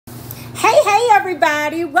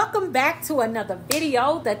everybody, welcome back to another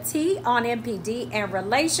video, the T on MPD and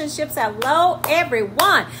relationships. Hello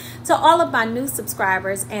everyone, to all of my new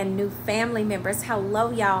subscribers and new family members.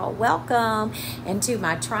 Hello y'all, welcome, and to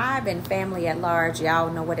my tribe and family at large.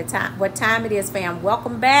 Y'all know what time it is, fam.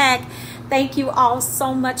 Welcome back. Thank you all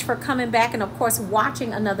so much for coming back and of course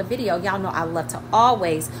watching another video. Y'all know I love to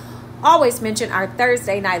always mention our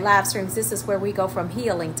Thursday night live streams. This is where we go from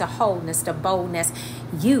healing to wholeness to boldness.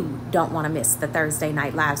 You don't want to miss the Thursday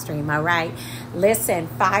night live stream, all right? Listen,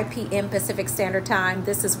 5 p.m. Pacific Standard Time.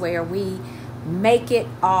 This is where we make it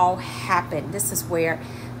all happen. This is where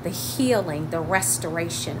the healing, the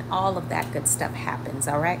restoration, all of that good stuff happens,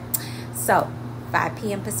 all right? So 5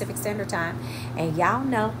 p.m. Pacific Standard Time. And y'all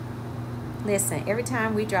know, listen, every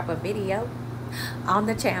time we drop a video on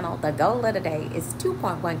the channel, the goal of the day is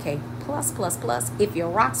 2.1K plus. If you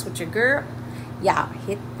rocks with your girl, y'all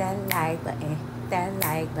hit that like button, hit that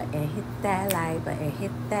like button, hit that like button,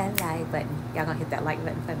 hit that like button. Y'all gonna hit that like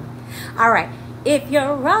button for me. All right. If you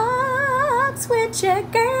rocks with your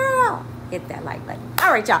girl, hit that like button.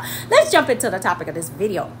 All right, y'all. Let's jump into the topic of this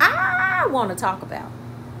video. I want to talk about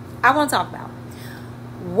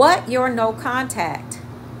what your no contact.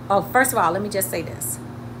 Oh, first of all, let me just say this.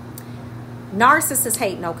 Narcissists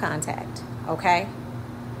hate no contact, okay?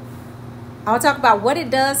 I want to talk about what it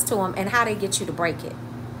does to them and how they get you to break it.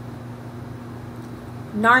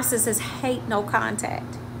 Narcissists hate no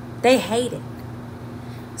contact. They hate it.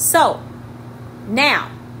 So,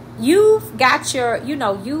 now, you've got your,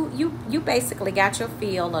 you basically got your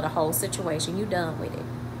feel of the whole situation. You done with it,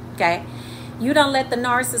 okay? You don't let the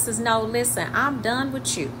narcissist know, listen, I'm done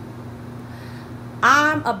with you.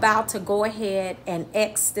 I'm about to go ahead and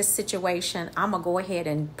X this situation. I'm going to go ahead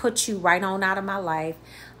and put you right on out of my life.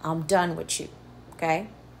 I'm done with you. Okay?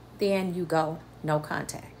 Then you go, no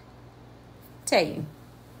contact. Tell you,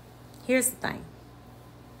 here's the thing.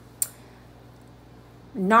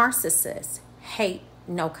 Narcissists hate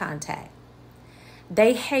no contact.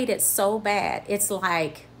 They hate it so bad. It's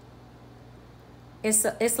like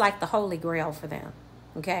the Holy Grail for them.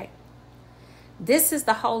 Okay? This is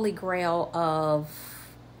the holy grail of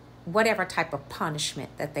whatever type of punishment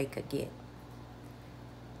that they could get.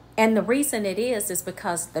 And the reason it is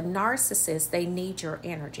because the narcissists, they need your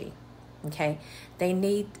energy, okay? They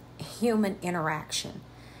need human interaction.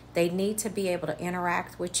 They need to be able to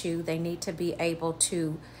interact with you. They need to be able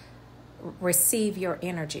to receive your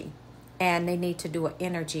energy. And they need to do an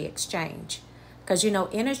energy exchange. Because,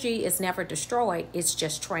 energy is never destroyed. It's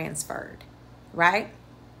just transferred, right?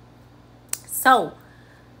 So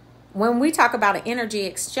when we talk about an energy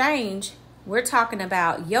exchange, we're talking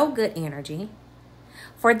about your good energy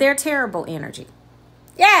for their terrible energy.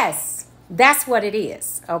 Yes, that's what it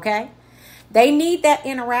is, okay? They need that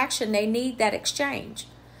interaction. They need that exchange.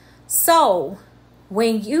 So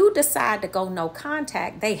when you decide to go no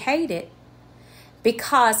contact, they hate it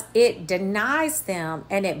because it denies them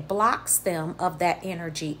and it blocks them of that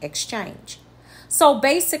energy exchange. So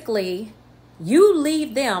basically, you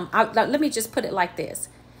leave them, let me just put it like this.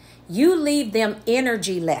 You leave them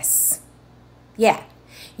energyless. Yeah.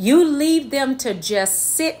 You leave them to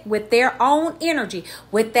just sit with their own energy.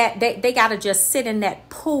 With that, they got to just sit in that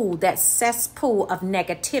pool, that cesspool of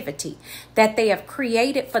negativity that they have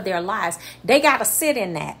created for their lives. They got to sit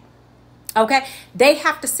in that. Okay? They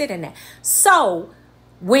have to sit in that. So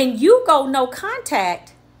when you go no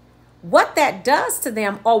contact, what that does to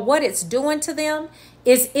them or what it's doing to them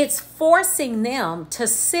is it's forcing them to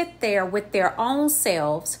sit there with their own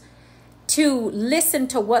selves to listen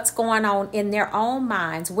to what's going on in their own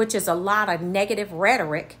minds, which is a lot of negative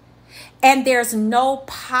rhetoric. And there's no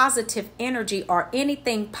positive energy or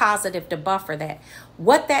anything positive to buffer that.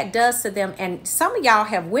 What that does to them, and some of y'all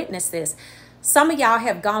have witnessed this. Some of y'all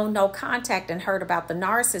have gone no contact and heard about the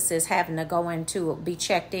narcissist having to go into be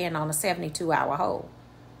checked in on a 72-hour hold.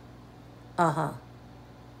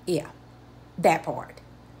 Yeah. That part.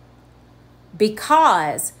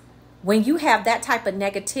 Because when you have that type of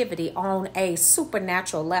negativity on a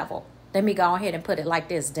supernatural level, let me go ahead and put it like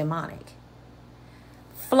this, demonic,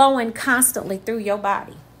 flowing constantly through your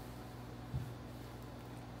body,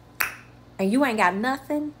 and you ain't got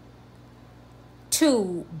nothing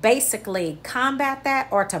to basically combat that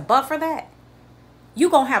or to buffer that,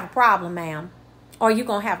 you're going to have a problem, ma'am, or you're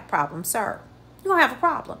going to have a problem, sir. You're going to have a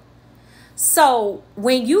problem. So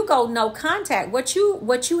when you go no contact, what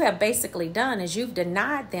you have basically done is you've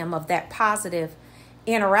denied them of that positive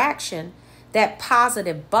interaction, that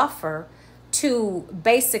positive buffer to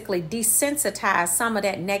basically desensitize some of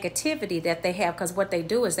that negativity that they have. Because what they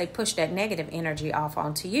do is they push that negative energy off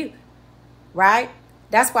onto you, right?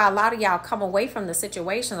 That's why a lot of y'all come away from the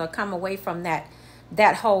situations or come away from that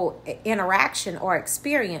that whole interaction or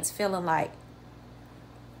experience feeling like,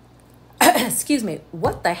 excuse me,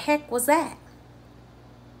 what the heck was that?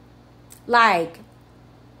 Like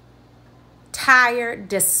tired,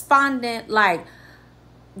 despondent, like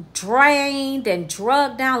drained and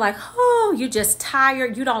drugged down, like, oh, you're just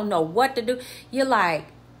tired. You don't know what to do. You're like,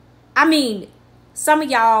 I mean, some of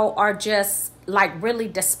y'all are just like really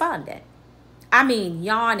despondent. I mean,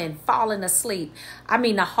 yawning, falling asleep. I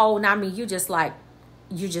mean, you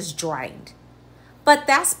just drained. But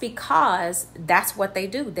that's because that's what they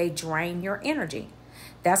do. They drain your energy.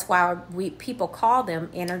 That's why people call them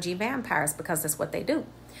energy vampires, because that's what they do.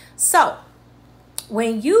 So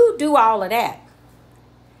when you do all of that,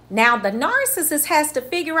 now the narcissist has to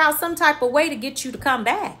figure out some type of way to get you to come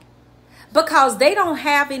back, because they don't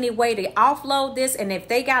have any way to offload this. And if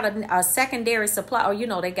they got a secondary supply,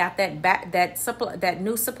 or they got that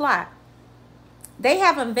new supply, they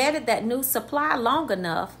haven't vetted that new supply long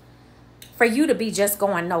enough for you to be just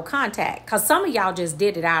going no contact. Because some of y'all just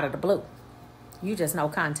did it out of the blue. You just no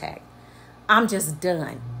contact. I'm just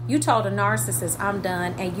done. You told a narcissist I'm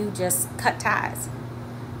done, and you just cut ties.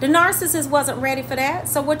 The narcissist wasn't ready for that.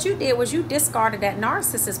 So what you did was you discarded that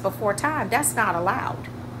narcissist before time. That's not allowed.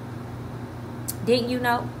 Didn't you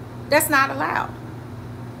know? That's not allowed.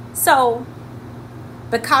 So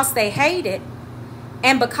because they hate it,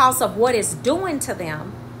 and because of what it's doing to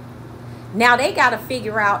them, now they got to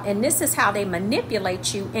figure out, and this is how they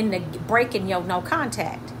manipulate you into breaking your no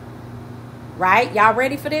contact. Right? Y'all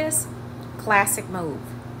ready for this? Classic move.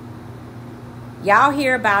 Y'all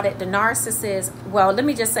hear about it. The narcissist. Well, let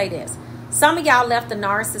me just say this. Some of y'all left the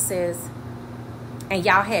narcissist and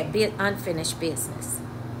y'all had unfinished business.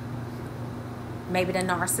 Maybe the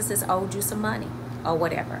narcissist owed you some money or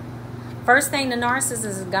whatever. First thing the narcissist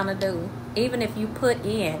is going to do, even if you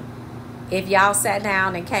if y'all sat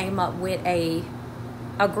down and came up with a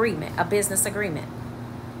business agreement,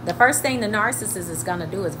 the first thing the narcissist is going to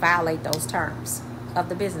do is violate those terms of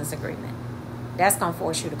the business agreement. That's going to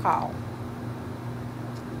force you to call.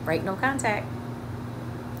 Break no contact.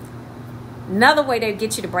 Another way they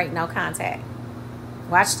get you to break no contact.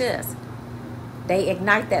 Watch this. They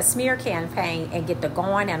ignite that smear campaign and get the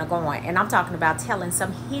going and a going. And I'm talking about telling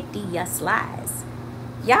some hideous lies.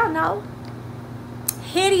 Y'all know.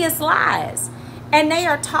 Hideous lies. And they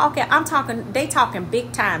talking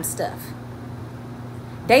big time stuff.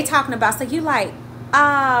 They talking about, so you like,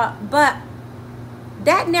 but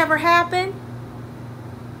that never happened.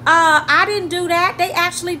 I didn't do that. They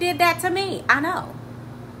actually did that to me. I know.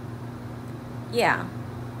 Yeah.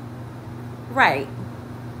 Right.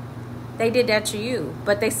 They did that to you,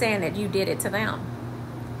 but they saying that you did it to them.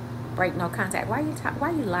 Break no contact. Why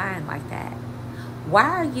are you lying like that? Why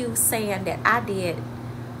are you saying that I did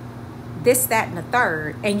this, that, and the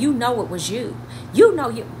third, and you know it was you? You know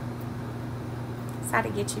you. That's how to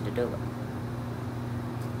get you to do it.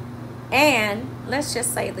 And let's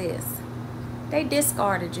just say this. They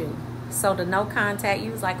discarded you. So the no contact,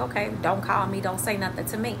 you was like, okay, don't call me, don't say nothing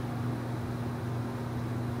to me.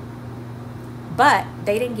 But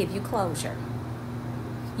they didn't give you closure.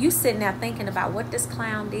 You sitting there thinking about what this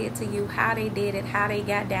clown did to you, how they did it, how they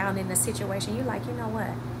got down in the situation. You like, you know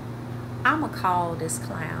what? I'm going to call this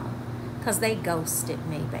clown because they ghosted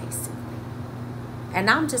me, basically. And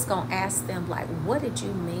I'm just going to ask them, like, what did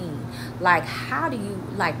you mean? Like,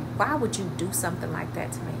 why would you do something like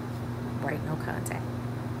that to me? Break no contact.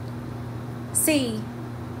 See,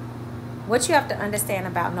 what you have to understand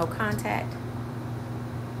about no contact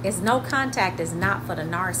is no contact is not for the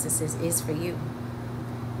narcissist, it's for you.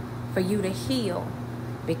 For you to heal,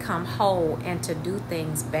 become whole, and to do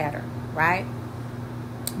things better, right?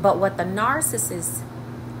 But what the narcissist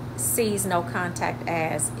sees no contact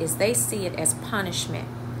as is they see it as punishment.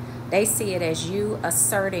 They see it as you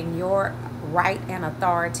asserting your right and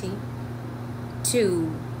authority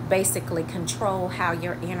to basically control how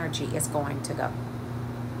your energy is going to go.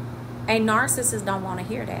 A narcissist don't want to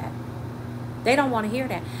hear that. They don't want to hear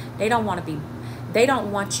that. They don't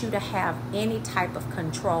want you to have any type of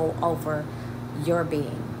control over your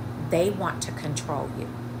being. They want to control you.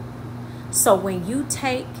 So when you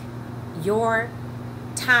take your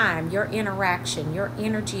time, your interaction, your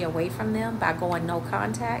energy away from them by going no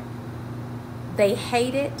contact, they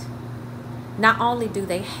hate it. Not only do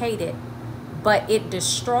they hate it, but it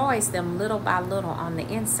destroys them little by little on the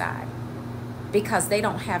inside, because they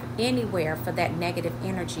don't have anywhere for that negative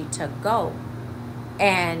energy to go.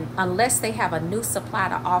 And unless they have a new supply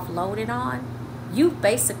to offload it on, you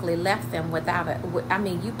basically left them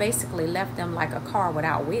you basically left them like a car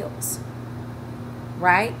without wheels,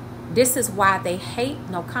 right? This is why they hate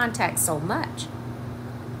no contact so much.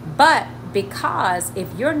 But Because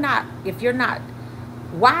if you're not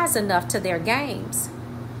wise enough to their games,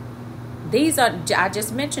 these are, I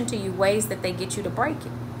just mentioned to you, ways that they get you to break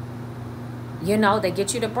it. You know, they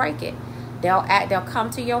get you to break it. They'll come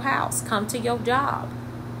to your house, come to your job.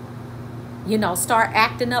 You know, start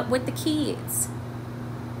acting up with the kids.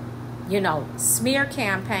 You know, smear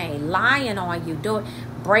campaign, lying on you,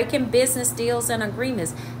 breaking business deals and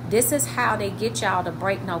agreements. This is how they get y'all to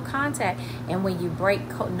break no contact. And when you break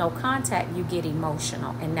no contact, you get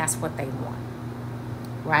emotional. And that's what they want.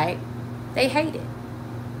 Right? They hate it.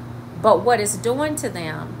 But what it's doing to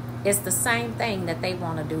them is the same thing that they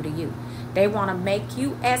want to do to you. They want to make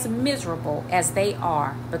you as miserable as they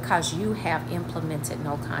are because you have implemented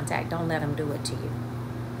no contact. Don't let them do it to you.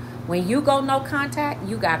 When you go no contact,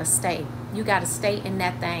 you got to stay. You got to stay in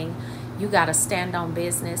that thing. You got to stand on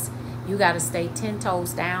business. You got to stay 10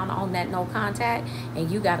 toes down on that no contact, and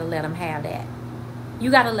you got to let them have that. You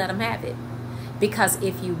got to let them have it. Because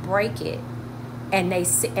if you break it,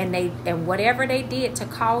 and whatever they did to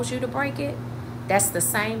cause you to break it, that's the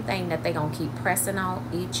same thing that they're going to keep pressing on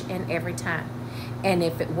each and every time. And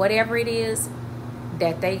if whatever it is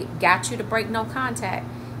that they got you to break no contact,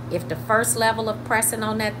 if the first level of pressing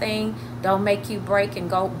on that thing don't make you break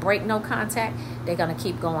no contact, they're going to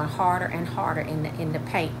keep going harder and harder in the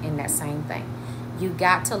paint in that same thing. You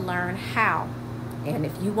got to learn how. And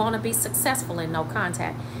if you want to be successful in no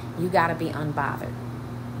contact, you got to be unbothered.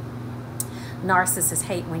 Narcissists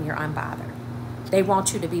hate when you're unbothered. They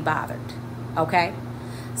want you to be bothered. Okay?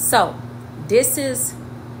 So,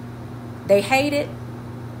 they hate it.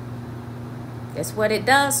 That's what it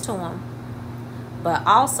does to them. But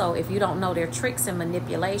also, if you don't know their tricks and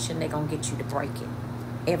manipulation, they're going to get you to break it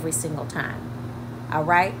every single time. All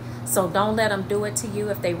right? So don't let them do it to you.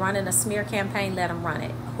 If they run in a smear campaign, let them run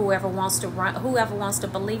it. Whoever wants to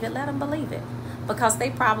believe it, let them believe it. Because they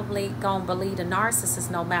probably going to believe the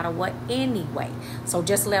narcissist no matter what anyway. So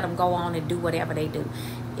just let them go on and do whatever they do.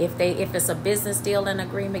 If it's a business deal and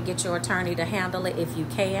agreement, get your attorney to handle it if you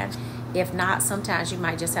can. If not, sometimes you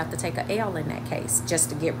might just have to take a L in that case just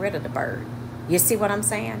to get rid of the bird. You see what I'm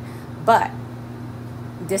saying? But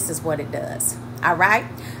this is what it does. All right?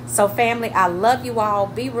 So family, I love you all.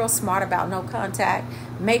 Be real smart about no contact.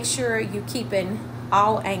 Make sure you keeping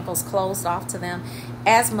all angles closed off to them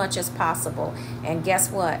as much as possible. And guess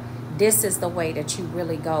what? This is the way that you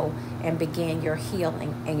really go and begin your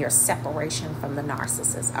healing and your separation from the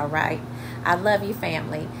narcissist. All right? I love you,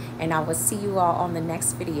 family. And I will see you all on the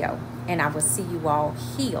next video. And I will see you all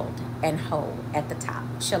healed and whole at the top.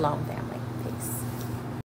 Shalom, family.